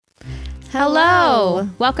Hello!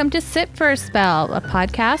 Welcome to Sit for a Spell, a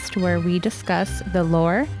podcast where we discuss the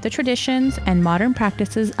lore, the traditions, and modern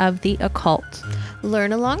practices of the occult.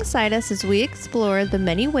 Learn alongside us as we explore the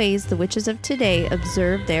many ways the witches of today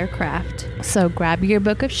observe their craft. So grab your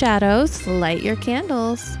book of shadows, Light your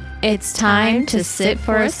candles. it's time to sit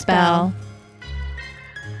for a spell.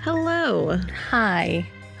 Hello. Hi.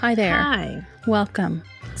 Hi there. Hi. Welcome.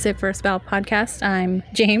 Sit for a Spell podcast. I'm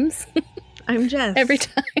James. I'm Jess. Every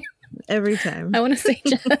time. Every time. I want to say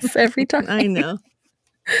Jess every time. I know.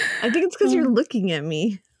 I think it's because you're looking at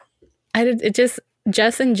me.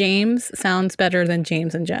 Jess and James sounds better than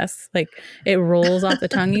James and Jess. Like, it rolls off the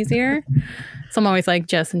tongue easier. So I'm always like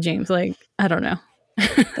Jess and James. Like, I don't know.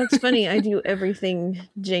 That's funny. I do everything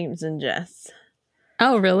James and Jess.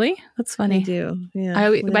 Oh, really? That's funny. I do. Yeah.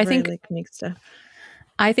 I think make stuff.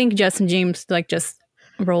 I think Jess and James like just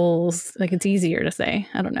rolls. Like, it's easier to say.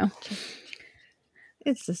 I don't know.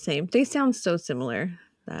 It's the same. They sound so similar.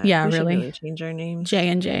 That Yeah, we should really. change our names. J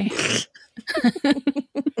and J.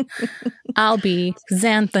 I'll be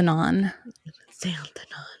Xanthanon. Xanthanon.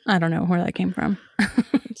 I don't know where that came from.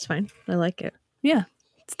 It's fine. I like it. Yeah,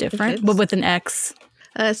 it's different, fits. but with an X.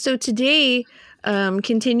 So today,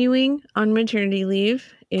 continuing on maternity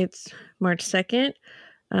leave, it's March 2nd.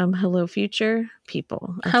 Hello, future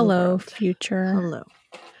people. of the Hello, world. future. Hello.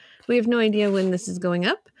 We have no idea when this is going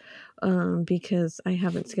up because I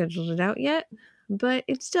haven't scheduled it out yet, but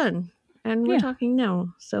it's done. And we're Yeah. talking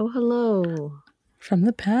now. So hello. From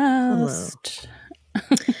the past.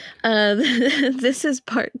 This is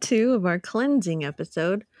part 2 of our cleansing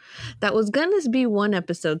episode. That was going to be one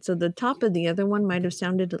episode. So the top of the other one might have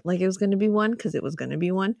sounded like it was going to be one because it was going to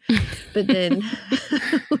be one. But then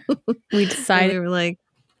We decided we were like,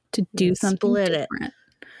 to do something split it. different.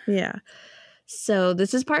 yeah. So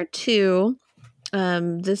this is part 2.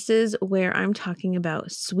 This is where I'm talking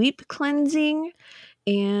about sweep cleansing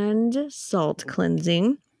and salt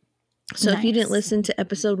cleansing. So if you didn't Nice. listen to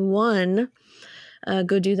episode 1,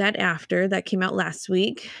 go do that after. That came out last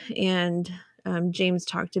week. And James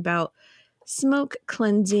talked about smoke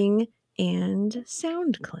cleansing and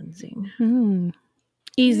sound cleansing.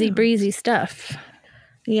 Easy Yeah. breezy stuff.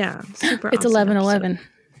 Yeah. Super It's awesome 11/11.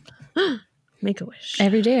 episode. Make a wish.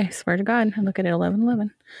 Every day, I swear to God. I look at it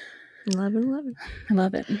 11/11. 11/11. I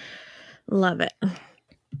love it. Love it.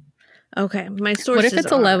 Okay. My sources What if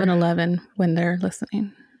it's are- 11/11 when they're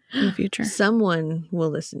listening in the future? Someone will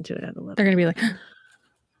listen to it at 11. They're going to be like,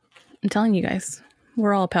 I'm telling you guys,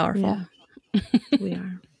 we're all powerful. Yeah. We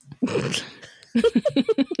are.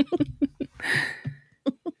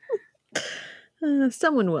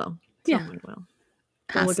 Someone will. Yeah. Someone will.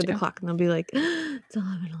 They'll Has look at the to. clock and they'll be like, it's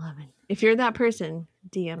 11:11. If you're that person,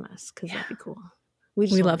 DM us because that'd be cool. We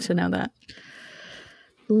just love wanna to know that.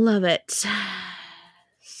 Love it.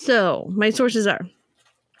 So, my sources are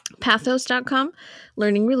pathos.com,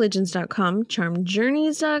 learningreligions.com,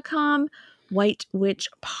 charmedjourneys.com,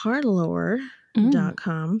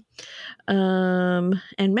 whitewitchparlor.com, and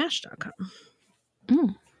mash.com.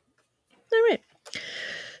 Mm. All right.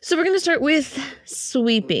 So, we're going to start with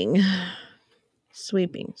sweeping.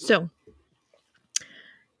 Sweeping. So,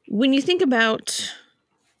 when you think about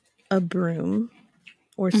a broom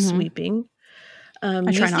or sweeping, I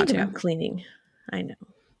you try think not to. about cleaning. I know.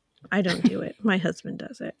 I don't do it. My husband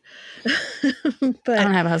does it. But I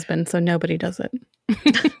don't have a husband, so nobody does it.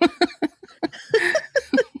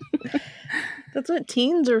 that's what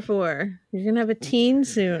teens are for. You're going to have a teen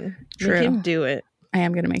soon. True. Make him do it. I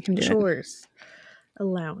am going to make him do it. Chores.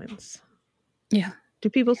 Allowance. Yeah. Do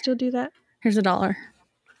people still do that? Here's $1.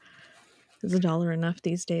 Is $1 enough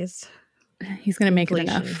these days? He's going to make Inflation.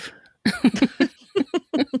 it enough.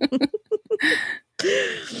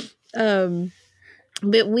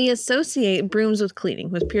 But we associate brooms with cleaning,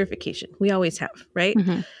 with purification. We always have, right?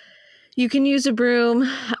 Mhm. You can use a broom,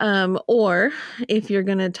 or if you're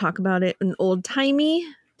going to talk about it in old-timey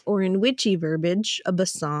or in witchy verbiage, a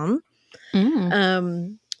balsam,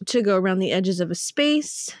 to go around the edges of a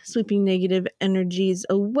space, sweeping negative energies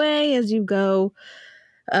away as you go.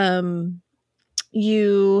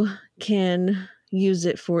 You can use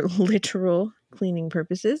it for literal cleaning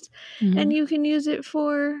purposes, and you can use it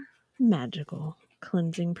for magical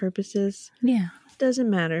cleansing purposes. Yeah. Doesn't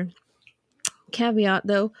matter. Caveat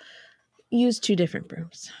though, use 2 different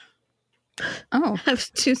brooms. Oh,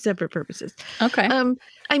 Have 2 separate purposes. okay.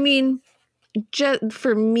 I mean, just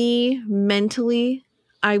for me mentally,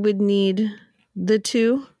 I would need the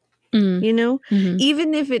 2, you know? Mhm.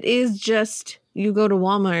 Even if it is just you go to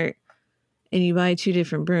Walmart and you buy 2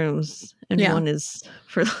 different brooms and Yeah. one is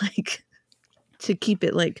for like to keep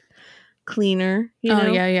it like cleaner, you know?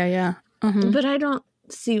 Oh, yeah. Mhm. But I don't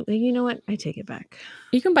See, you know what? I take it back.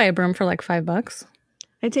 You can buy a broom for like $5.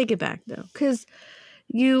 I take it back though, because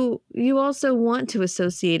you also want to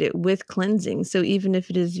associate it with cleansing. So even if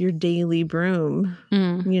it is your daily broom,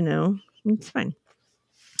 you know, it's fine.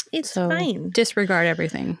 It's fine. Disregard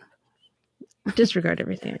everything. Disregard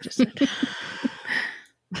everything I just said.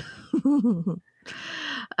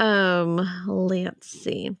 Let's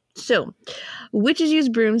see. So, witches use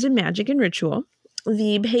brooms in magic and ritual.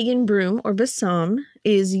 The pagan broom or besom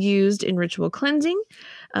is used in ritual cleansing.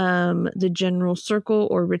 The general circle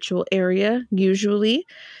or ritual area, usually.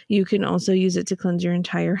 You can also use it to cleanse your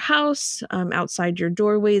entire house, outside your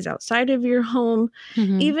doorways, outside of your home.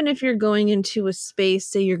 Mm-hmm. Even if you're going into a space,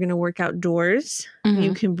 say you're going to work outdoors,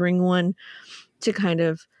 you can bring one to kind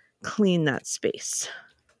of clean that space.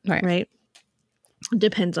 Right?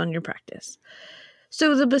 Depends on your practice.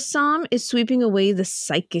 So the besom is sweeping away the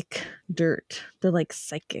psychic dirt, the like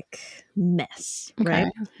psychic mess, right?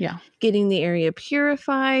 Yeah. Getting the area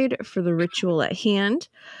purified for the ritual at hand.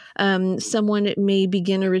 Someone may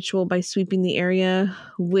begin a ritual by sweeping the area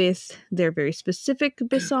with their very specific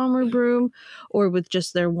besom or broom, or with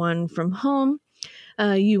just their one from home.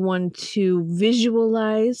 You want to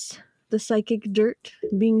visualize the psychic dirt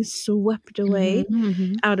being swept away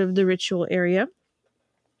out of the ritual area.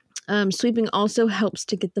 Sweeping also helps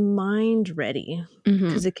to get the mind ready,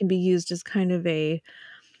 because it can be used as kind of a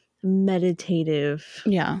meditative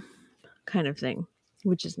kind of thing,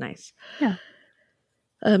 which is nice. Yeah.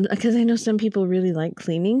 Because I know some people really like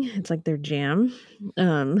cleaning. It's like their jam.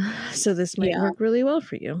 So this might work really well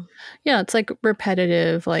for you. Yeah, it's like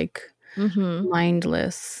repetitive, like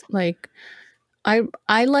mindless. Like I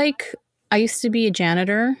used to be a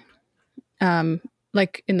janitor,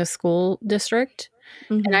 like in the school district.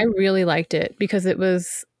 And I really liked it because it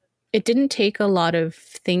didn't take a lot of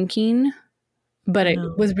thinking, but it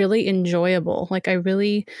was really enjoyable. Like I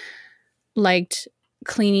really liked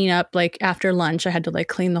cleaning up. Like after lunch, I had to like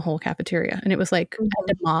clean the whole cafeteria, and it was like I had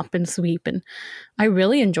to mop and sweep, and I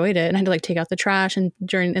really enjoyed it. And I had to like take out the trash, and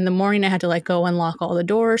in the morning I had to like go unlock all the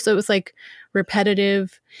doors. So it was like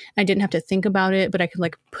repetitive. I didn't have to think about it, but I could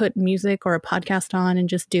like put music or a podcast on and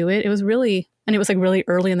just do it. It was really, and it was like really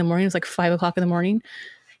early in the morning. It was like 5 o'clock in the morning.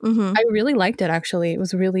 I really liked it, actually. It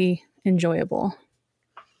was really enjoyable.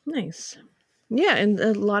 Nice. Yeah, and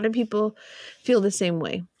a lot of people feel the same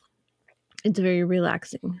way. It's very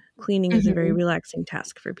relaxing. Cleaning is a very relaxing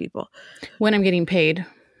task for people. When I'm getting paid,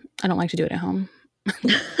 I don't like to do it at home.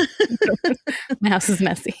 My house is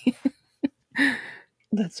messy.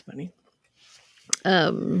 That's funny.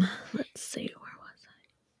 Let's see, where was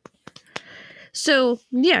I? So,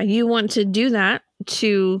 yeah, you want to do that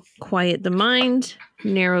to quiet the mind,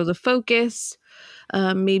 narrow the focus,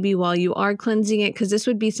 maybe while you are cleansing it, because this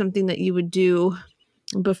would be something that you would do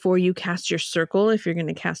before you cast your circle, if you're going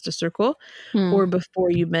to cast a circle, or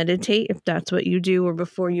before you meditate, if that's what you do, or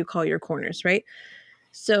before you call your corners, right?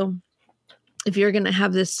 So if you're going to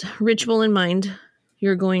have this ritual in mind,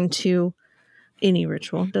 you're going to, any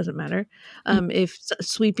ritual, doesn't matter. If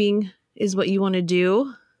sweeping is what you want to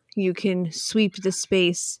do, you can sweep the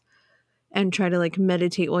space and try to like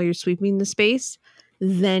meditate while you're sweeping the space.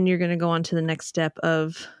 Then you're going to go on to the next step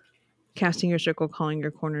of casting your circle, calling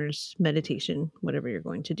your corners, meditation, whatever you're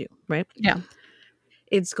going to do, right? Yeah.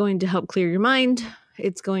 It's going to help clear your mind.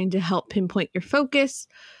 It's going to help pinpoint your focus.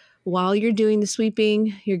 While you're doing the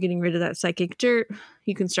sweeping, you're getting rid of that psychic dirt.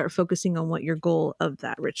 You can start focusing on what your goal of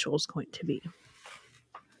that ritual is going to be.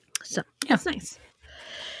 So that's nice.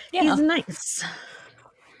 Yeah. It's nice.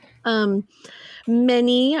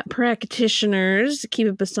 Many practitioners keep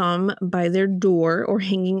a besom by their door or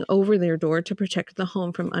hanging over their door to protect the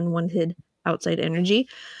home from unwanted outside energy.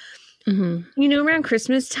 You know, around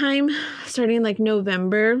Christmas time, starting like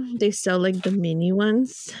November, they sell like the mini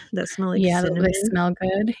ones that smell like cinnamon. They smell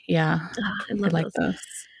good. Yeah, I like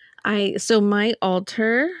those. So my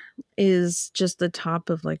altar is just the top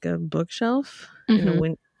of like a bookshelf in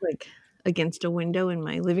a like against a window in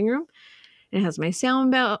my living room. It has my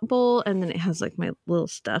sound bowl, and then it has like my little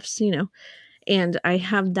stuffs, you know. And I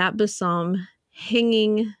have that besom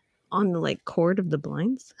hanging on the like cord of the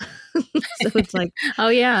blinds. So it's like, oh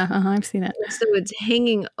yeah, I've seen it. So it's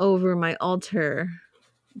hanging over my altar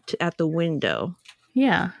at the window.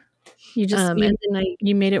 Yeah, you just and then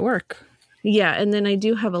you made it work. Yeah, and then I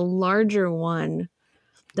do have a larger one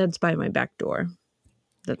that's by my back door.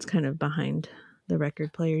 That's kind of behind the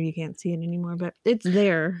record player. You can't see it anymore, but it's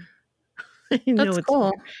there. That's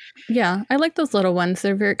cool. Yeah, I like those little ones.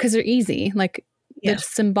 They're very, because they're easy. Like they're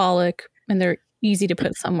symbolic and they're easy to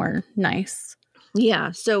put somewhere nice.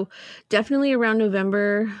 Yeah, so definitely around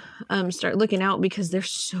November, start looking out because they're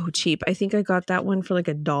so cheap. I think I got that one for like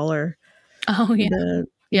 $1. Oh yeah.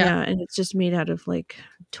 Yeah, and it's just made out of like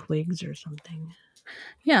twigs or something.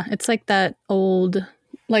 Yeah, it's like that old,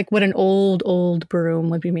 like what an old broom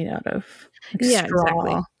would be made out of. Like Yeah,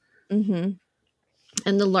 straw. exactly.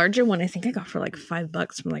 And the larger one I think I got for like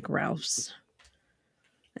 $5 from like Ralph's.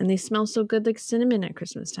 And they smell so good, like cinnamon at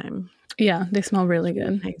Christmas time. Yeah, they smell really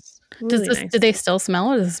good. Nice. Really nice. Do they still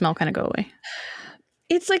smell, or does the smell kind of go away?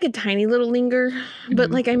 It's like a tiny little linger,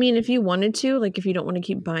 but like, I mean, if you wanted to, like if you don't want to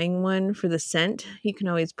keep buying one for the scent, you can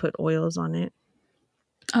always put oils on it.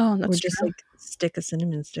 Oh, that's or just true. like stick a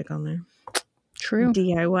cinnamon stick on there. True.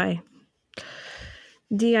 DIY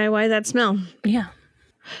that smell. Yeah.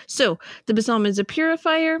 So the balsam is a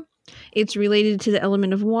purifier. It's related to the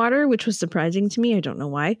element of water, which was surprising to me. I don't know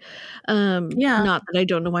why. Yeah. Not that I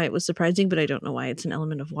don't know why it was surprising, but I don't know why it's an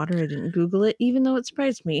element of water. I didn't Google it, even though it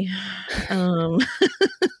surprised me. Not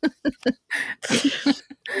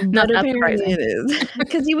but that apparently surprising. it is.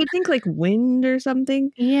 Because you would think like wind or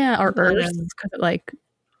something. Yeah, or earth, because it like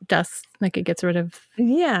dust, like it gets rid of.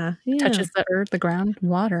 Yeah. Touches the earth, the ground,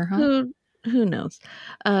 water. Huh? Who knows?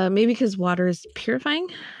 Maybe because water is purifying.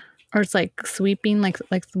 Or it's like sweeping, like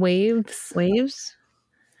waves. Waves?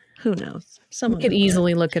 Who knows? Someone we could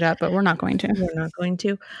easily look it up, but we're not going to. We're not going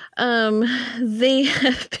to. They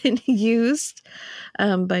have been used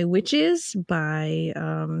by witches, by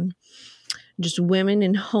just women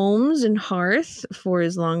in homes and hearth for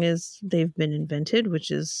as long as they've been invented, which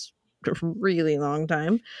is a really long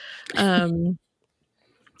time. And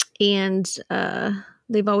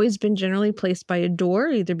they've always been generally placed by a door,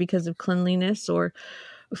 either because of cleanliness or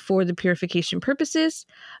for the purification purposes.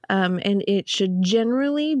 And it should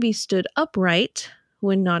generally be stood upright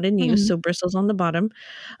when not in use, so bristles on the bottom,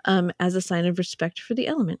 as a sign of respect for the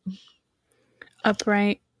element.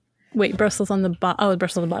 Upright. Wait, bristles on the bottom. Oh,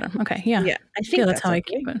 bristles on the bottom. Okay, yeah. Yeah, I think that's how I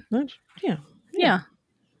keep it. Yeah.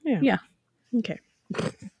 Okay.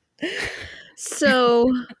 So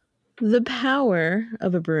the power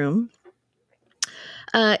of a broom.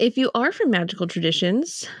 If you are from magical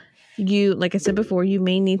traditions, you, like I said before, you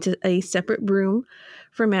may need a separate broom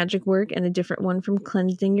for magic work and a different one from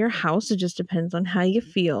cleansing your house. It just depends on how you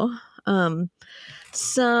feel.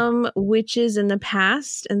 Some witches in the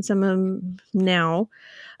past and some of them now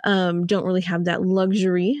don't really have that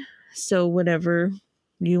luxury. So whatever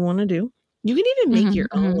you want to do, you can even make your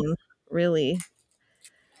own, really,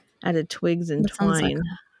 out of twigs and twine.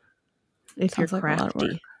 If you're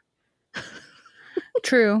crafty.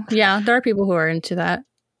 True. Yeah, there are people who are into that.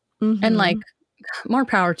 And like, more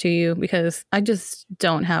power to you, because I just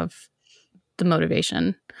don't have the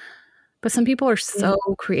motivation. But some people are so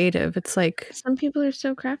creative. It's like, some people are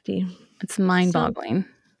so crafty. It's mind-boggling.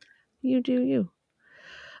 You do you.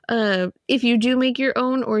 If you do make your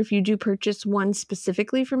own, or if you do purchase one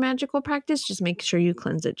specifically for magical practice, just make sure you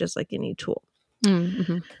cleanse it just like any tool.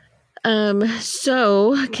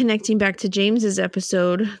 So connecting back to James's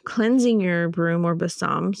episode, cleansing your broom or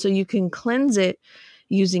balsam, so you can cleanse it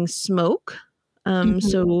using smoke.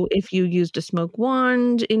 So if you used a smoke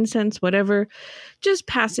wand, incense, whatever, just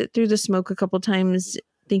pass it through the smoke a couple times,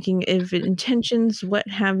 thinking of intentions, what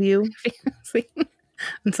have you.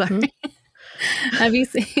 I'm sorry. Have you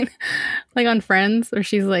seen, like, on Friends, where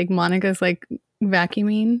she's like, Monica's like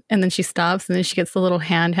vacuuming, and then she stops, and then she gets the little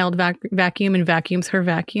handheld vacuum and vacuums her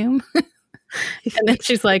vacuum. And then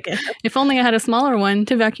she's like, if only I had a smaller one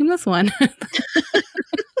to vacuum this one.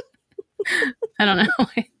 I don't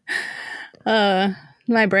know.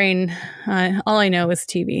 My brain, all I know is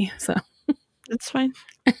TV, so. That's fine.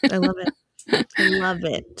 I love it. I love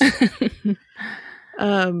it.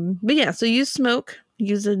 But yeah, so use smoke.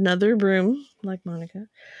 Use another broom, like Monica.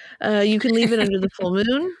 You can leave it under the full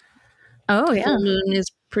moon. Oh, yeah. Full moon is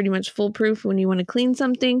pretty much foolproof when you want to clean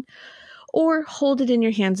something. Or hold it in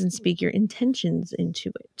your hands and speak your intentions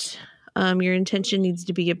into it. Your intention needs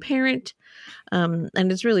to be apparent. And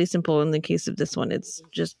it's really simple in the case of this one. It's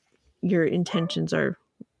just your intentions are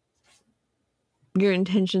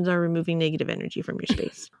removing negative energy from your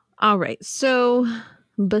space. All right. So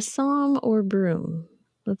balsam or broom.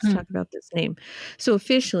 Let's talk about this name. So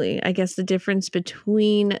officially, I guess the difference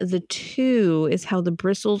between the two is how the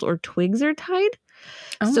bristles or twigs are tied.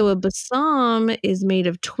 Oh. So a balsam is made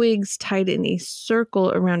of twigs tied in a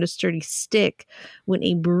circle around a sturdy stick, when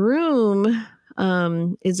a broom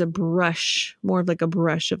is a brush, more of like a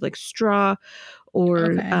brush of like straw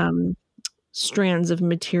or strands of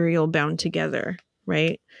material bound together,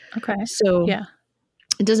 right? Okay. So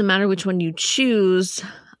it doesn't matter which one you choose.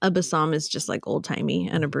 A balsam is just like old timey,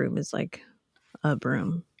 and a broom is like a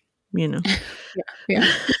broom. you know.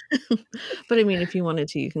 Yeah. But I mean, if you wanted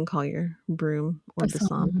to, you can call your broom or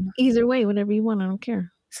Besom. besom. Either way, whatever you want. I don't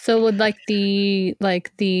care. So would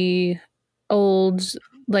the old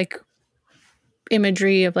like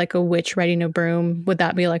imagery of like a witch riding a broom, would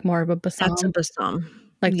that be like more of a besom? That's a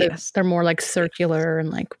besom. Like yes, they're more like circular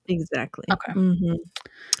and like exactly. okay.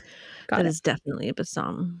 That is definitely a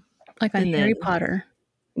besom. Like on Harry Potter.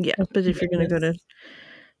 Yeah, but if you're gonna go to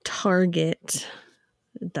Target,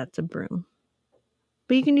 that's a broom.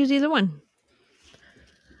 But you can use either one.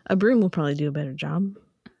 A broom will probably do a better job.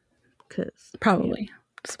 Probably.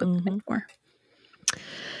 That's what I'm for.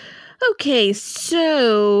 Okay,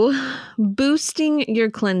 so boosting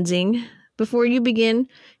your cleansing. Before you begin,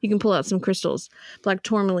 you can pull out some crystals. Black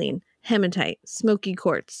tourmaline, hematite, smoky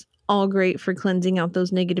quartz. All great for cleansing out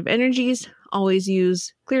those negative energies. Always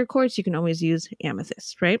use clear quartz. You can always use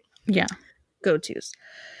amethyst, right? Yeah. Go-tos.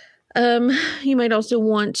 You might also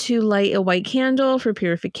want to light a white candle for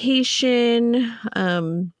purification.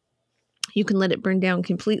 You can let it burn down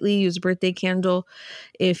completely. Use a birthday candle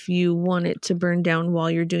if you want it to burn down while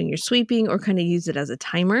you're doing your sweeping, or kind of use it as a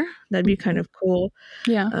timer. That'd be kind of cool.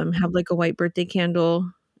 Yeah. Have like a white birthday candle,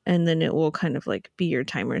 and then it will kind of like be your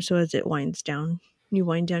timer. So as it winds down, you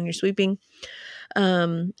wind down your sweeping.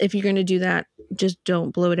 If you're going to do that, just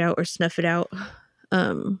don't blow it out or snuff it out.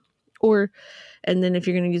 And then if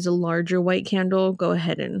you're going to use a larger white candle, go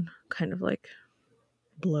ahead and kind of like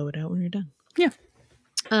blow it out when you're done. Yeah.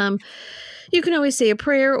 You can always say a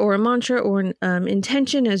prayer or a mantra or an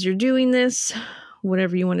intention as you're doing this,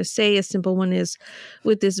 whatever you want to say. A simple one is,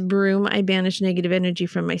 with this broom, I banish negative energy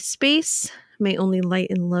from my space. May only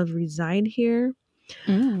light and love reside here.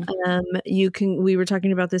 We were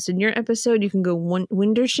talking about this in your episode. You can go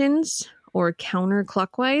Wundershins or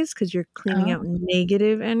counterclockwise because you're cleaning out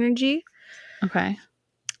negative energy. Okay.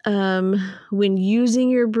 When using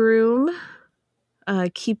your broom,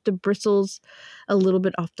 keep the bristles a little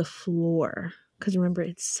bit off the floor because remember,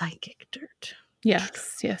 it's psychic dirt.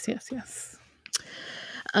 Yes.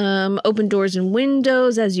 Open doors and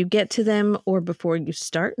windows as you get to them or before you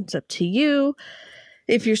start. It's up to you.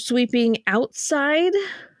 If you're sweeping outside,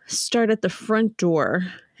 start at the front door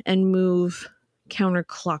and move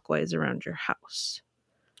counterclockwise around your house.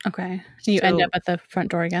 Okay. So you end up at the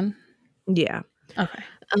front door again? Yeah. Okay.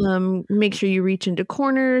 Make sure you reach into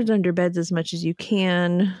corners, under beds as much as you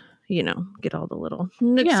can. Get all the little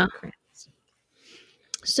nooks and crannies.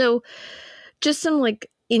 So, just some like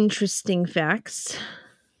interesting facts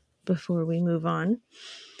before we move on.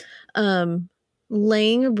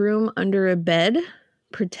 Laying a broom under a bed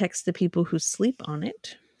protects the people who sleep on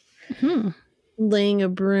it. Laying a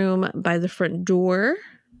broom by the front door,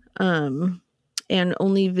 and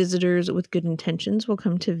only visitors with good intentions will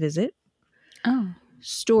come to visit.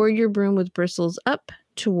 Store your broom with bristles up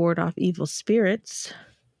to ward off evil spirits.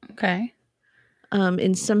 Okay.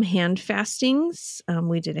 In some hand fastings,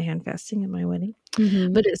 we did a hand fasting at my wedding,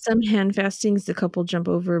 but at some hand fastings, the couple jump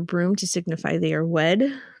over a broom to signify they are wed.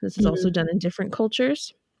 This is also done in different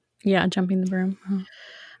cultures. Yeah, jumping the broom.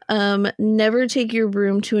 Never take your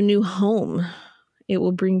broom to a new home. It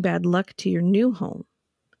will bring bad luck to your new home.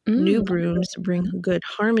 New brooms bring good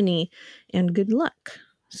harmony and good luck.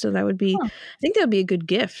 So that would be, I think that would be a good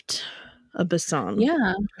gift, a besom. Yeah.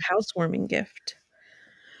 A housewarming gift.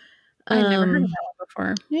 I never heard of that one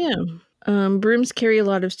before. Yeah. Brooms carry a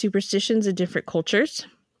lot of superstitions in different cultures.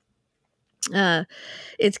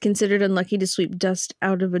 It's considered unlucky to sweep dust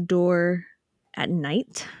out of a door at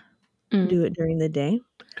night. Do it during the day.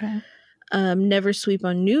 Okay. Never sweep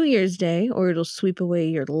on New Year's Day or it'll sweep away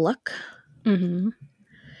your luck.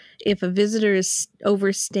 If a visitor is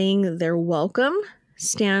overstaying their welcome,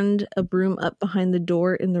 stand a broom up behind the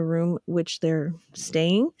door in the room which they're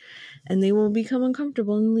staying, and they will become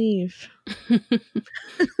uncomfortable and leave. You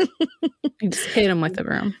just hit them with the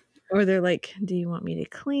broom. Or they're like, do you want me to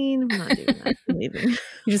clean? I'm not doing that. I'm leaving.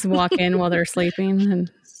 You just walk in while they're sleeping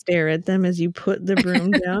and stare at them as you put the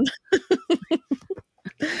broom down.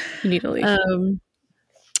 You need to leave.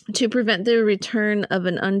 To prevent the return of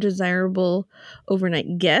an undesirable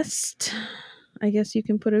overnight guest, I guess you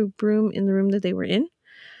can put a broom in the room that they were in.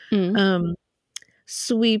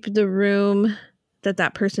 Sweep the room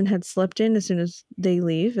that person had slept in as soon as they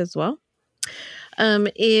leave as well.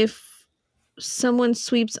 If someone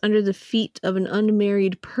sweeps under the feet of an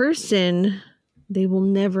unmarried person, they will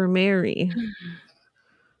never marry.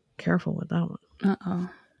 Careful with that one. Uh-oh.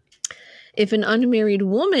 If an unmarried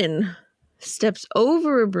woman steps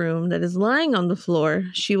over a broom that is lying on the floor,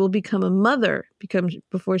 she will become a mother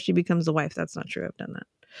before she becomes a wife. That's not true. I've done that.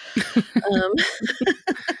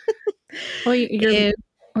 Well,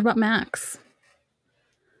 what about Max?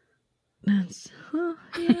 That's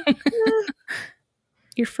yeah.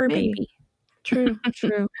 Your fur Maybe. baby. True.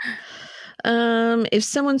 If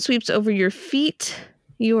someone sweeps over your feet,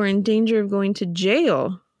 you are in danger of going to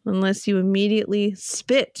jail unless you immediately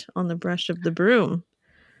spit on the brush of the broom.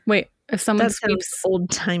 Wait, if someone That sounds sweeps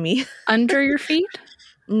old-timey. under your feet?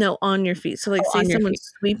 No, on your feet. So, like, say someone's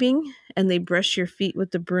sweeping and they brush your feet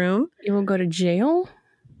with the broom. You will go to jail?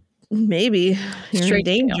 Maybe. You're Straight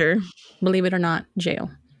in danger. jail. Believe it or not, jail.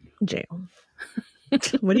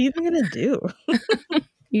 What are you even going to do?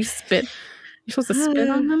 You spit. You're supposed to spit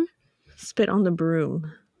on them? Spit on the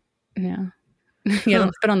broom. Yeah. Yeah,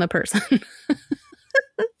 don't spit on the person.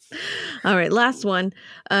 All right, last one.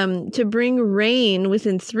 To bring rain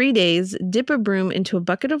within 3 days, dip a broom into a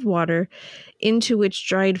bucket of water into which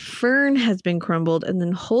dried fern has been crumbled, and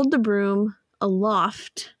then hold the broom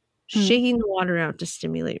aloft, shaking the water out to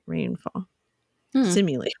stimulate rainfall.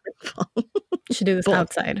 Simulate rainfall. You should do this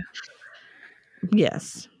outside.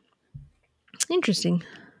 Yes. Interesting.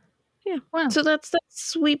 Yeah. Wow. So that's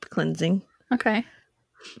sweep cleansing. Okay.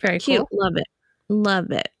 Very Cute. cool. Love it.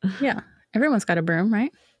 Love it. Yeah. Everyone's got a broom,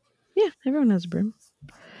 right? Yeah, everyone has a broom.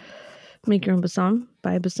 Make your own balsam.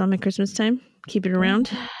 Buy a balsam at Christmas time. Keep it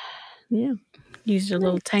around. Yeah. Use your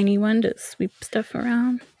little tiny one to sweep stuff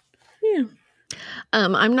around. Yeah.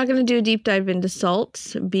 I'm not going to do a deep dive into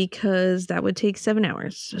salt because that would take 7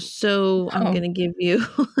 hours. So I'm going to give you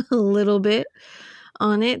a little bit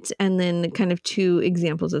on it and then kind of 2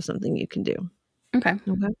 examples of something you can do. Okay.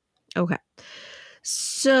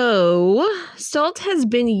 So salt has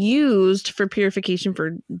been used for purification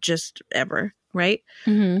for just ever, right?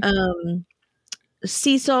 Mm-hmm.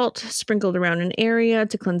 Sea salt sprinkled around an area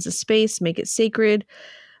to cleanse the space, make it sacred.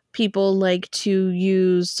 People like to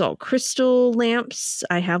use salt crystal lamps.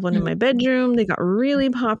 I have one in my bedroom. They got really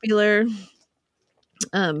popular.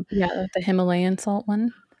 Yeah, the Himalayan salt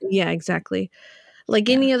one. Yeah, exactly. Like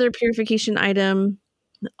any other purification item,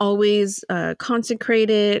 always consecrate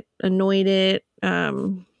it, anoint it,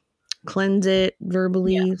 cleanse it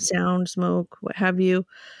verbally, sound, smoke, what have you.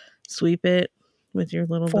 Sweep it with your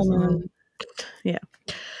little balsam. Yeah.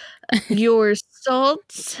 Your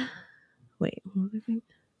salts. Wait, what was I thinking?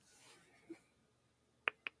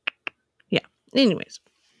 Yeah. Anyways,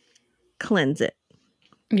 cleanse it.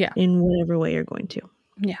 Yeah. In whatever way you're going to.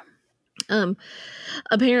 Yeah.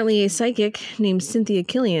 Apparently a psychic named Cynthia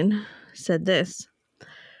Killian said this.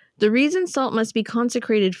 The reason salt must be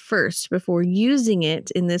consecrated first before using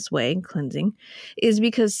it in this way, cleansing, is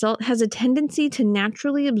because salt has a tendency to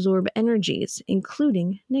naturally absorb energies,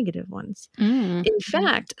 including negative ones. In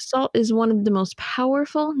fact, salt is one of the most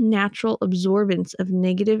powerful natural absorbents of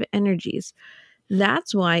negative energies.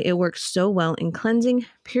 That's why it works so well in cleansing,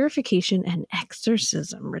 purification, and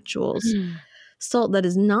exorcism rituals. Salt that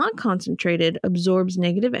is not concentrated absorbs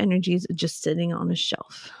negative energies just sitting on a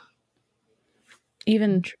shelf.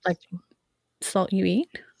 Even like salt you eat?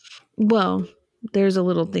 Well, there's a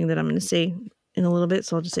little thing that I'm going to say in a little bit,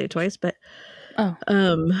 so I'll just say it twice. But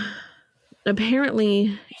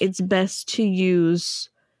apparently it's best to use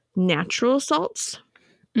natural salts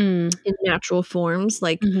in natural forms.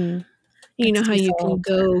 Like, you know how you can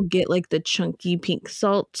go get like the chunky pink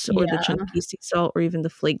salt or the chunky sea salt or even the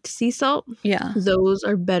flaked sea salt. Yeah. Those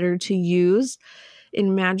are better to use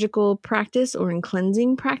in magical practice or in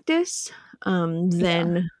cleansing practice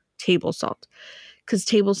than table salt. Because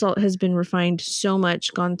table salt has been refined so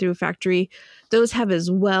much, gone through a factory. Those have as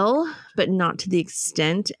well, but not to the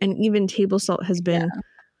extent. And even table salt has been,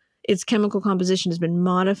 its chemical composition has been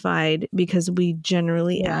modified because we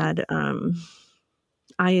generally add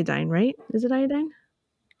iodine, right? Is it iodine?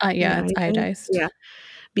 Yeah, it's iodized. Yeah,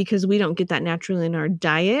 because we don't get that naturally in our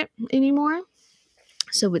diet anymore.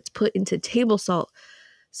 So it's put into table salt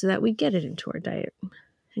so that we get it into our diet.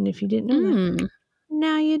 And if you didn't know that,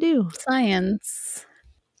 now you do. Science.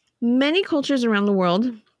 Many cultures around the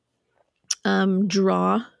world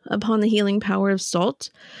draw upon the healing power of salt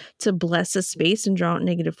to bless a space and draw out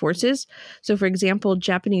negative forces. So, for example,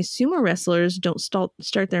 Japanese sumo wrestlers don't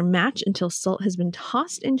start their match until salt has been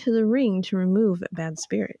tossed into the ring to remove bad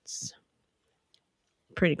spirits.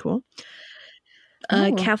 Pretty cool.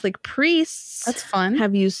 Catholic priests That's fun.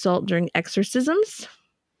 have used salt during exorcisms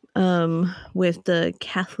with the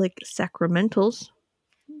Catholic sacramentals.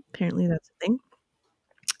 Apparently that's a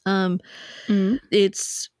thing.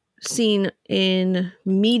 It's seen in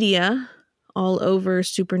media all over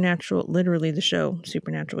Supernatural, literally the show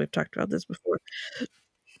Supernatural. We've talked about this before.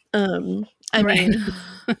 I mean,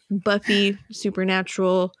 Buffy,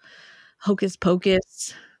 Supernatural, Hocus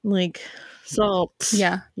Pocus, like salt.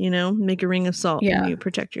 Yeah. You know, make a ring of salt and you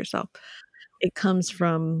protect yourself. It comes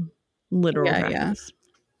from literal practice.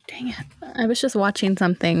 Dang it. I was just watching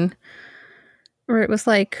something where it was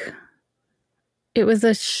like, it was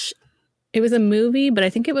a movie, but I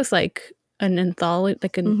think it was like an anthology,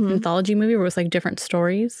 anthology movie where it was like different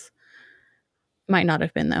stories. Might not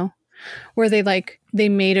have been though. Where they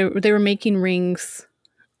were making rings.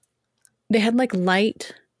 They had like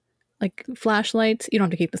flashlights. You don't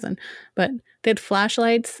have to keep this in, but they had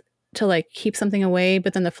flashlights to like keep something away,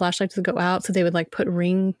 but then the flashlights would go out, so they would like put a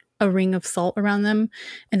ring of salt around them,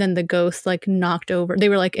 and then the ghost like knocked over. They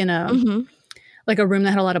were like in a like a room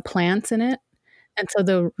that had a lot of plants in it, and so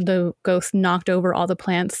the ghost knocked over all the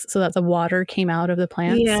plants so that the water came out of the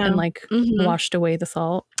plants and like washed away the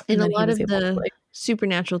salt. And a lot of the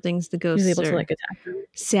supernatural things, the ghosts he was able to like attack them.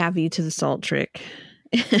 Savvy to the salt trick.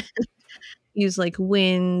 Use like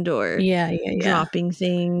wind or dropping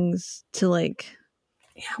things to like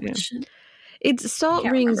it's salt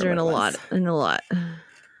rings are in a lot.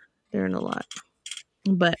 They're in a lot.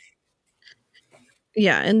 But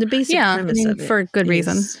yeah, and the basic premise of it for good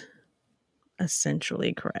reason.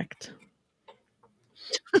 Essentially correct.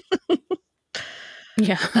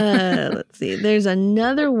 Let's see. There's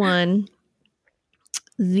another one.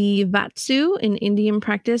 The Vatsu, an Indian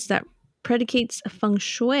practice that predicates feng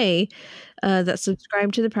shui, that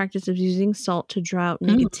subscribe to the practice of using salt to draw out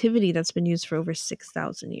negativity that's been used for over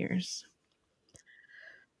 6,000 years.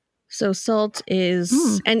 So salt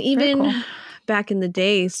is, and even back in the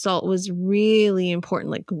day, salt was really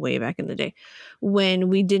important, like way back in the day, when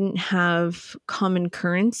we didn't have common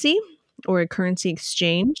currency or a currency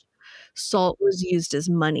exchange. Salt was used as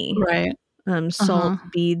money. Right. Salt,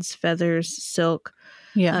 beads, feathers, silk.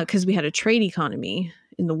 Yeah. Because we had a trade economy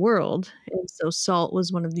in the world. And so salt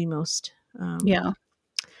was one of the most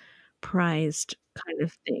prized kind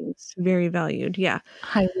of things. Very valued. Yeah.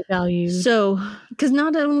 Highly valued. So, because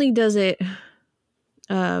not only does it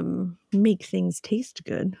make things taste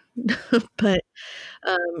good, but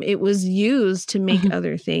it was used to make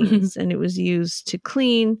other things. And it was used to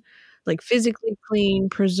clean, like physically clean,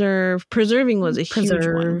 preserve. Preserving was a huge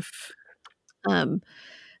one.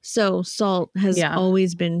 So salt has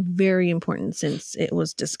always been very important since it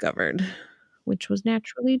was discovered, which was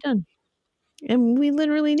naturally done. And we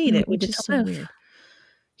literally need it, which is so weird.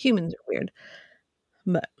 Humans are weird.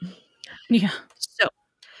 But so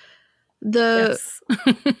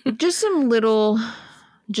just some little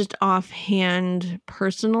just offhand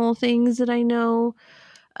personal things that I know.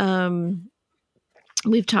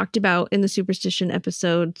 We've talked about in the superstition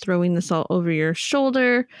episode, throwing the salt over your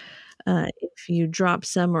shoulder. If you drop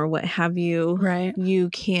some or what have you, you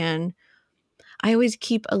can. I always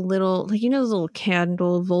keep a little, like, those little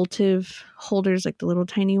candle votive holders, like the little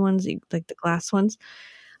tiny ones, like the glass ones.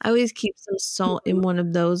 I always keep some salt in one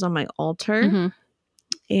of those on my altar.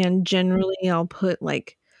 And generally I'll put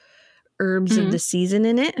like herbs of the season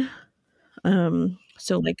in it.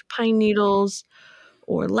 So like pine needles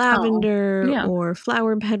or lavender or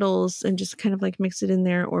flower petals, and just kind of like mix it in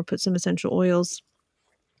there, or put some essential oils.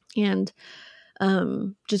 And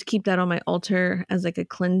just keep that on my altar as like a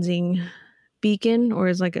cleansing beacon, or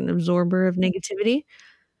as like an absorber of negativity.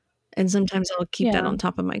 And sometimes I'll keep that on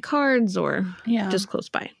top of my cards, or just close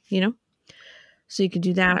by, So you could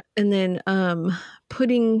do that. And then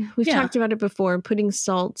we've talked about it before, putting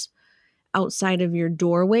salt outside of your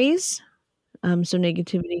doorways, so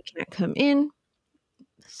negativity can't come in.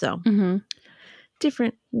 So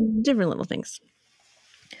different little things.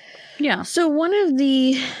 Yeah. So one of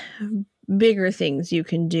the bigger things you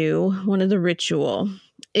can do, one of the ritual,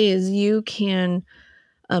 is you can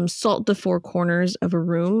salt the four corners of a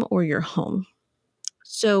room or your home.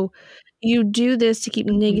 So you do this to keep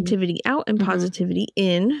negativity out and positivity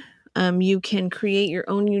in. You can create your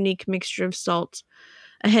own unique mixture of salt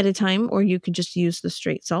ahead of time, or you could just use the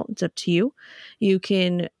straight salt. It's up to you. You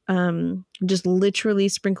can just literally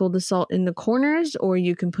sprinkle the salt in the corners, or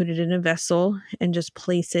you can put it in a vessel and just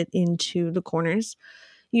place it into the corners.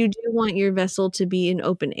 You do want your vessel to be in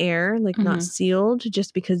open air, like not sealed,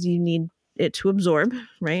 just because you need it to absorb,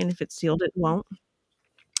 right? And if it's sealed, it won't.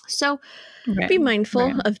 So be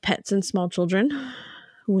mindful of pets and small children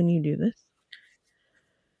when you do this.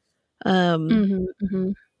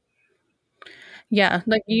 Yeah,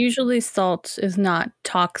 like usually salt is not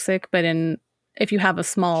toxic, but if you have a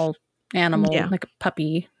small animal, like a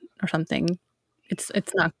puppy or something, it's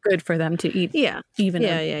not good for them to eat. Even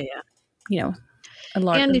a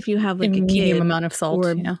large, and if you have like a medium amount of salt,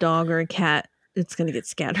 or a dog or a cat, it's going to get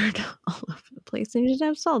scattered all over the place, and you just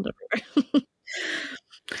have salt everywhere.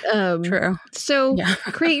 True. So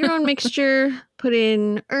create your own mixture, put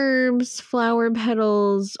in herbs, flower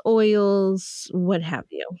petals, oils, what have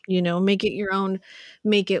you, make it your own,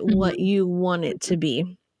 make it what you want it to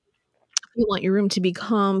be. you want your room to be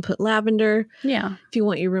calm, put lavender. Yeah. If you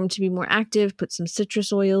want your room to be more active, put some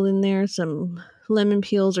citrus oil in there, some lemon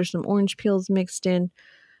peels or some orange peels mixed in.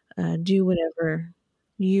 Do whatever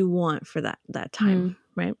you want for that time,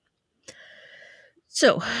 right?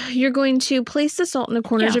 So you're going to place the salt in the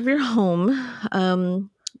corners of your home.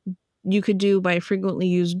 You could do by a frequently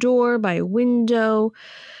used door, by a window.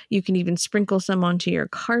 You can even sprinkle some onto your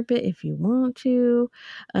carpet if you want to.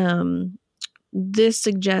 This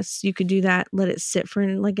suggests you could do that, let it sit for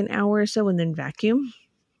like an hour or so, and then vacuum,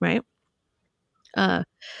 right?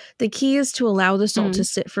 The key is to allow the salt to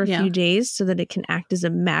sit for a few days so that it can act as a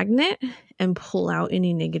magnet and pull out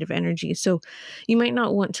any negative energy. So you might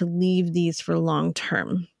not want to leave these for long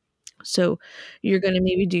term. So you're going to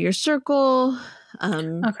maybe do your circle,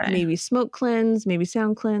 maybe smoke cleanse, maybe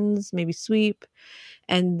sound cleanse, maybe sweep.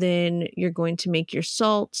 And then you're going to make your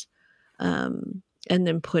salt and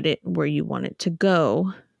then put it where you want it to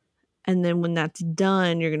go. And then when that's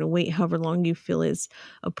done, you're going to wait however long you feel is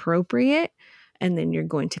appropriate. And then you're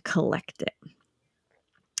going to collect it.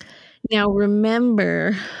 Now,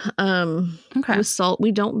 remember, with salt,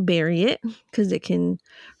 we don't bury it because it can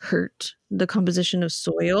hurt the composition of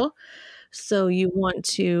soil. So you want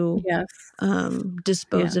to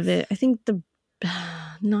dispose of it. I think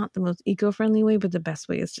not the most eco-friendly way, but the best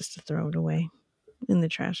way is just to throw it away in the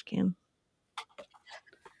trash can.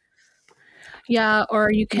 Yeah,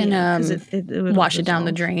 or you can it wash it down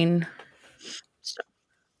the drain. So.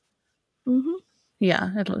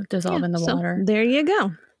 Yeah, it'll dissolve in the water. There you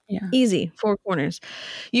go. Yeah. Easy. 4 corners.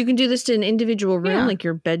 You can do this to an individual room, like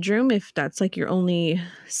your bedroom, if that's like your only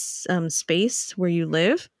space where you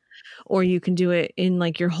live, or you can do it in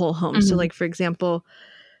like your whole home. So like, for example,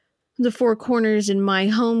 the 4 corners in my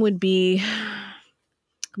home would be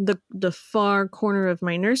the far corner of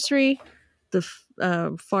my nursery, the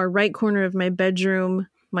far right corner of my bedroom,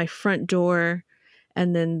 my front door,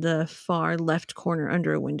 and then the far left corner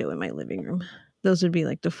under a window in my living room. Those would be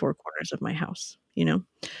like the 4 corners of my house, you know?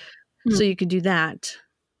 So you could do that.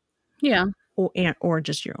 Yeah. Or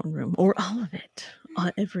just your own room, or all of it,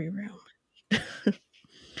 every room.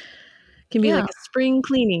 Can be like a spring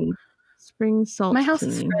cleaning, spring salt My house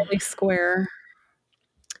cleaning. is fairly square.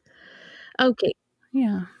 Okay.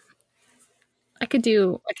 Yeah. I could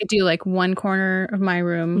do like one corner of my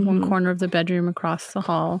room, one corner of the bedroom across the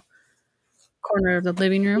hall, corner of the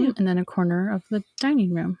living room, and then a corner of the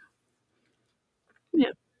dining room.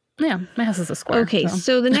 Yeah, my house is a square. Okay,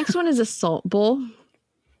 so the next one is a salt bowl.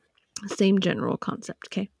 Same general concept,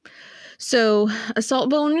 okay? So a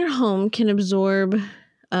salt bowl in your home can absorb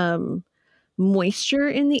moisture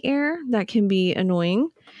in the air. That can be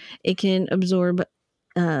annoying. It can absorb,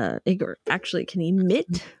 it can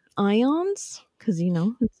emit ions because, you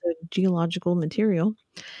know, it's a geological material.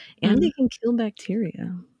 And it can kill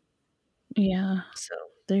bacteria. Yeah. So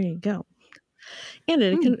there you go. And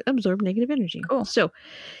it can absorb negative energy. Cool. So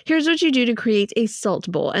here's what you do to create a salt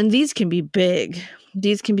bowl. And these can be big.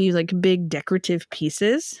 These can be like big decorative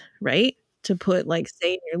pieces, right? To put like,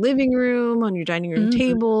 say, in your living room, on your dining room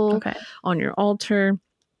table, on your altar.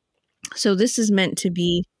 So this is meant to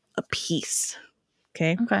be a piece.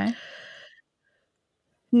 Okay. Okay.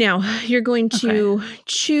 Now you're going to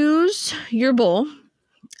choose your bowl.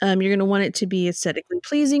 You're going to want it to be aesthetically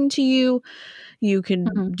pleasing to you. You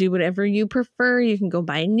can do whatever you prefer. You can go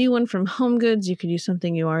buy a new one from Home Goods. You could use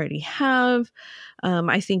something you already have.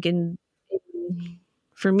 I think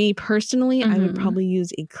for me personally, I would probably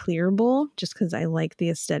use a clear bowl just because I like the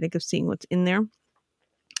aesthetic of seeing what's in there.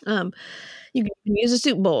 You can use a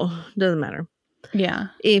soup bowl. Doesn't matter. Yeah.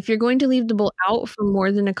 If you're going to leave the bowl out for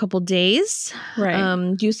more than a couple days,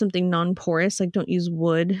 use something non-porous. Like don't use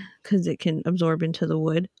wood because it can absorb into the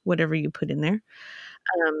wood, whatever you put in there.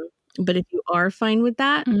 But if you are fine with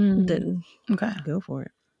that, then go for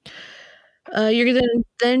it. You're going to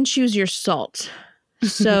then choose your salt.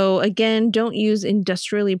 So again, don't use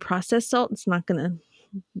industrially processed salt. It's not going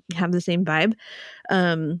to have the same vibe.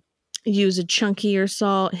 Use a chunkier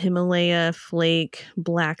salt, Himalaya, flake,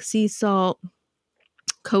 black sea salt,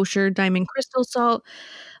 kosher diamond crystal salt,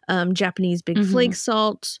 Japanese big flake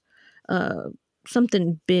salt,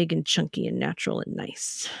 something big and chunky and natural and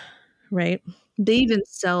nice, right? They even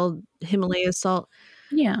sell Himalaya salt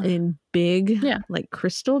in big, like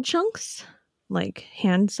crystal chunks, like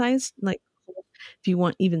hand sized, like if you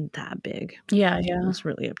want even that big. Yeah. It's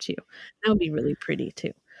really up to you. That would be really pretty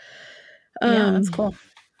too. That's cool.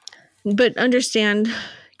 But understand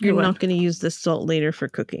you're not going to use this salt later for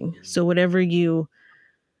cooking. So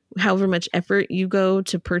however much effort you go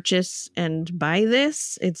to purchase and buy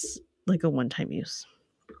this, it's like a one-time use.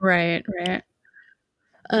 Right.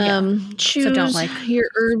 Choose so don't like your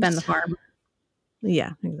herbs. Spend the farm.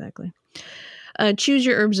 Yeah, exactly. Choose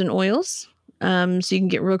your herbs and oils. So you can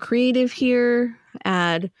get real creative here.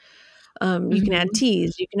 You can add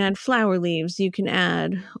teas, you can add flower leaves, you can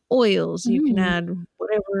add oils, you can add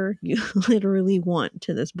whatever you literally want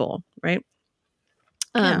to this bowl, right?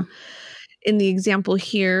 In the example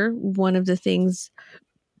here, one of the things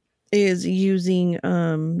is using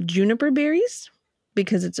juniper berries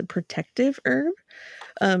because it's a protective herb.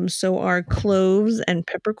 So are cloves and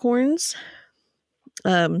peppercorns.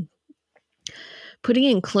 Putting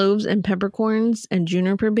in cloves and peppercorns and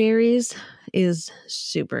juniper berries is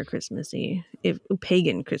super Christmassy,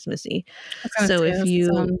 pagan Christmassy. So if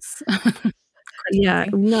you, yeah,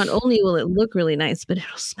 not only will it look really nice, but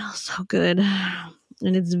it'll smell so good,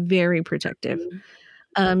 and it's very protective.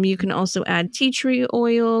 You can also add tea tree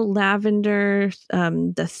oil, lavender,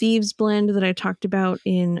 the thieves blend that I talked about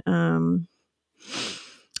in one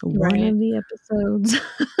of the episodes.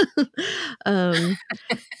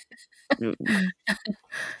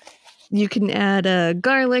 You can add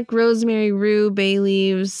garlic, rosemary, rue, bay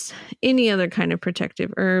leaves, any other kind of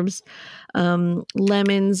protective herbs,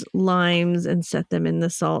 lemons, limes, and set them in the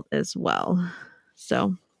salt as well.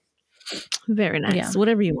 So very nice.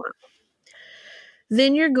 Whatever you want.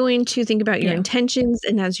 Then you're going to think about your intentions.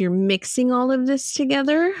 And as you're mixing all of this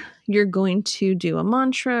together, you're going to do a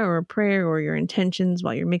mantra or a prayer or your intentions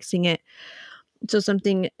while you're mixing it. So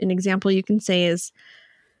an example you can say is,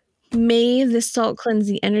 may this salt cleanse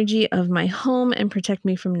the energy of my home and protect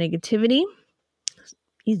me from negativity.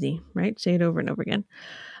 Easy, right? Say it over and over again.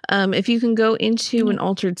 If you can go into an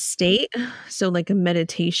altered state, so like a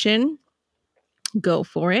meditation, go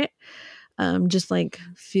for it. Just like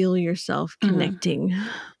feel yourself connecting,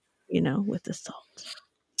 with the salt.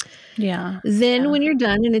 Yeah. Then when you're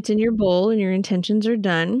done and it's in your bowl and your intentions are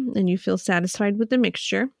done and you feel satisfied with the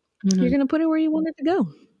mixture, you're going to put it where you want it to go.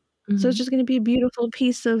 So it's just going to be a beautiful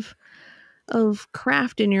piece of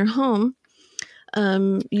craft in your home.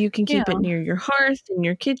 You can keep it near your hearth, in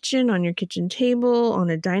your kitchen, on your kitchen table, on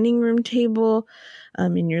a dining room table,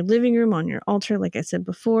 in your living room, on your altar, like I said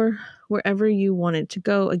before, wherever you want it to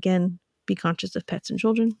go. Again, be conscious of pets and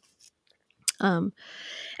children. And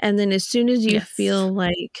then as soon as you feel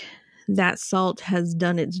like that salt has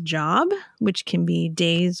done its job, which can be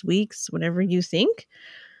days, weeks, whatever you think,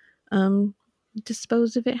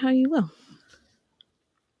 dispose of it how you will.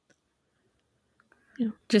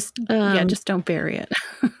 Just don't bury it.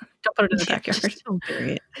 Don't put it in the backyard. Just don't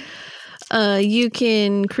bury it. You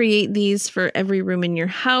can create these for every room in your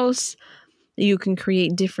house. You can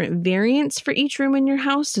create different variants for each room in your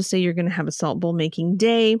house. So say you're going to have a salt bowl making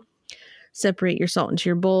day, separate your salt into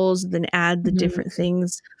your bowls, then add the different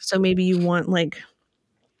things. So maybe you want like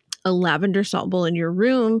a lavender salt bowl in your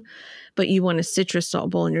room, but you want a citrus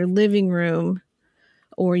salt bowl in your living room.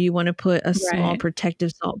 Or you want to put a small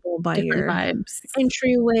protective salt bowl by your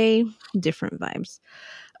entryway. Different vibes.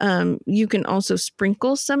 You can also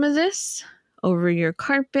sprinkle some of this over your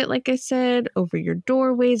carpet, like I said, over your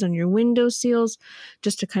doorways, on your window seals,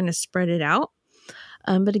 just to kind of spread it out.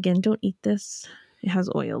 But again, don't eat this. It has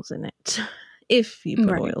oils in it. If you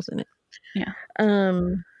put oils in it. Yeah.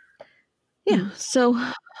 So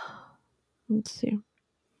let's see.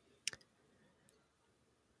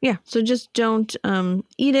 Yeah, so just don't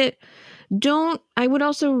eat it. I would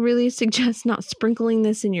also really suggest not sprinkling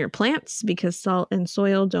this in your plants because salt and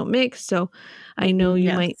soil don't mix. So I know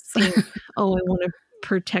you might think, oh, I want to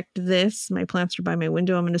protect this. My plants are by my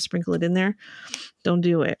window. I'm going to sprinkle it in there. Don't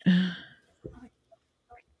do it.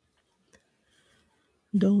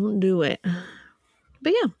 Don't do it.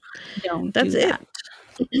 But yeah, that's it.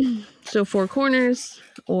 So 4 corners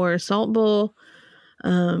or salt bowl,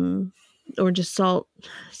 or just salt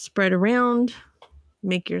spread around.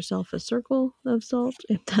 Make yourself a circle of salt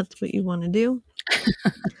if that's what you want to do.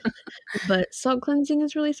 But salt cleansing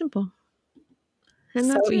is really simple. And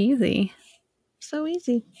that's so easy. So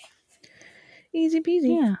easy. Easy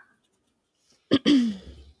peasy. Yeah.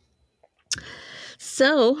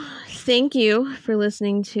 So, thank you for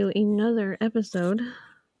listening to another episode.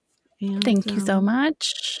 And, thank you so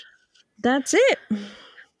much. That's it.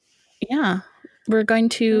 Yeah. We're going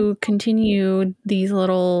to continue these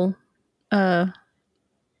little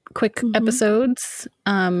quick episodes.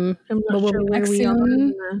 I'm not sure where we are in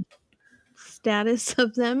the status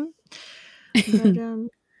of them. But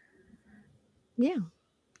yeah.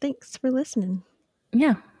 Thanks for listening.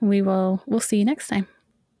 Yeah. We'll see you next time.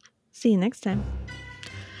 See you next time.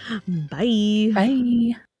 Bye.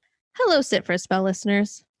 Bye. Hello, Sit for a Spell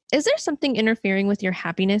listeners. Is there something interfering with your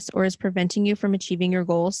happiness or is preventing you from achieving your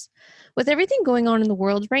goals? With everything going on in the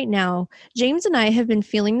world right now, James and I have been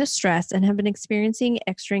feeling the stress and have been experiencing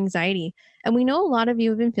extra anxiety. And we know a lot of you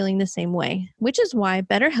have been feeling the same way, which is why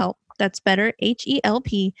BetterHelp, that's better,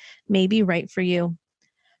 H-E-L-P, may be right for you.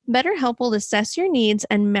 BetterHelp will assess your needs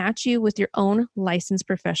and match you with your own licensed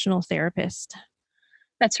professional therapist.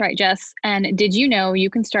 That's right, Jess. And did you know you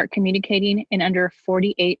can start communicating in under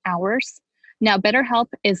 48 hours? Now, BetterHelp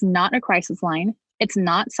is not a crisis line. It's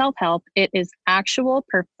not self-help. It is actual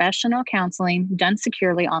professional counseling done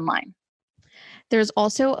securely online. There's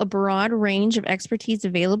also a broad range of expertise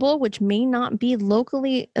available, which may not be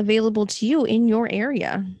locally available to you in your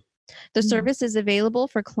area. The service is available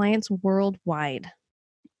for clients worldwide.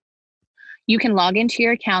 You can log into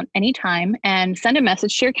your account anytime and send a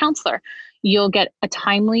message to your counselor. You'll get a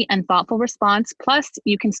timely and thoughtful response. Plus,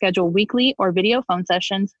 you can schedule weekly or video phone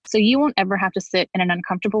sessions, so you won't ever have to sit in an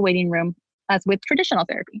uncomfortable waiting room as with traditional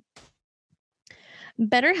therapy.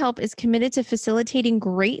 BetterHelp is committed to facilitating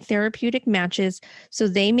great therapeutic matches, so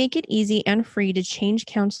they make it easy and free to change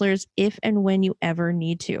counselors if and when you ever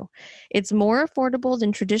need to. It's more affordable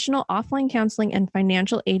than traditional offline counseling, and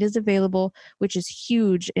financial aid is available, which is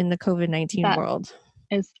huge in the COVID-19 world.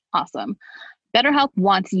 Is awesome. BetterHelp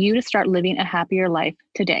wants you to start living a happier life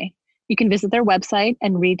today. You can visit their website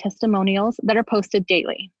and read testimonials that are posted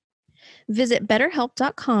daily. Visit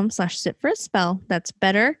betterhelp.com/sitforaspell. That's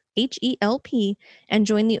better, H-E-L-P, and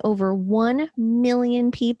join the over 1 million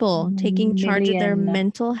people taking charge of their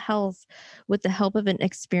mental health with the help of an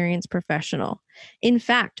experienced professional. In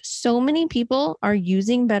fact, so many people are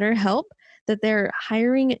using BetterHelp that they're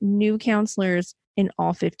hiring new counselors in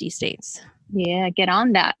all 50 states. Yeah, get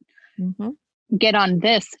on that. Get on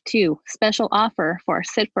this too. Special offer for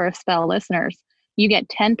Sit for a Spell listeners. You get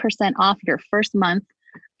 10% off your first month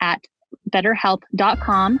at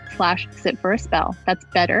betterhelp.com/sitforaspell. That's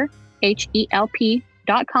better,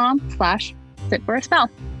 HELP.com/sitforaspell.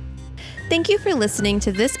 Thank you for listening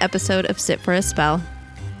to this episode of Sit for a Spell.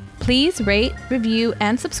 Please rate, review,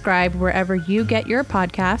 and subscribe wherever you get your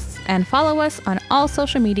podcasts, and follow us on all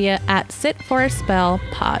social media at Sit for a Spell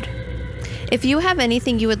Pod. If you have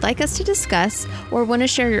anything you would like us to discuss or want to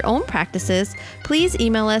share your own practices, please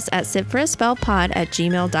email us at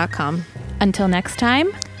sitforaspellpod@gmail.com. Until next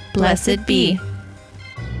time, blessed be.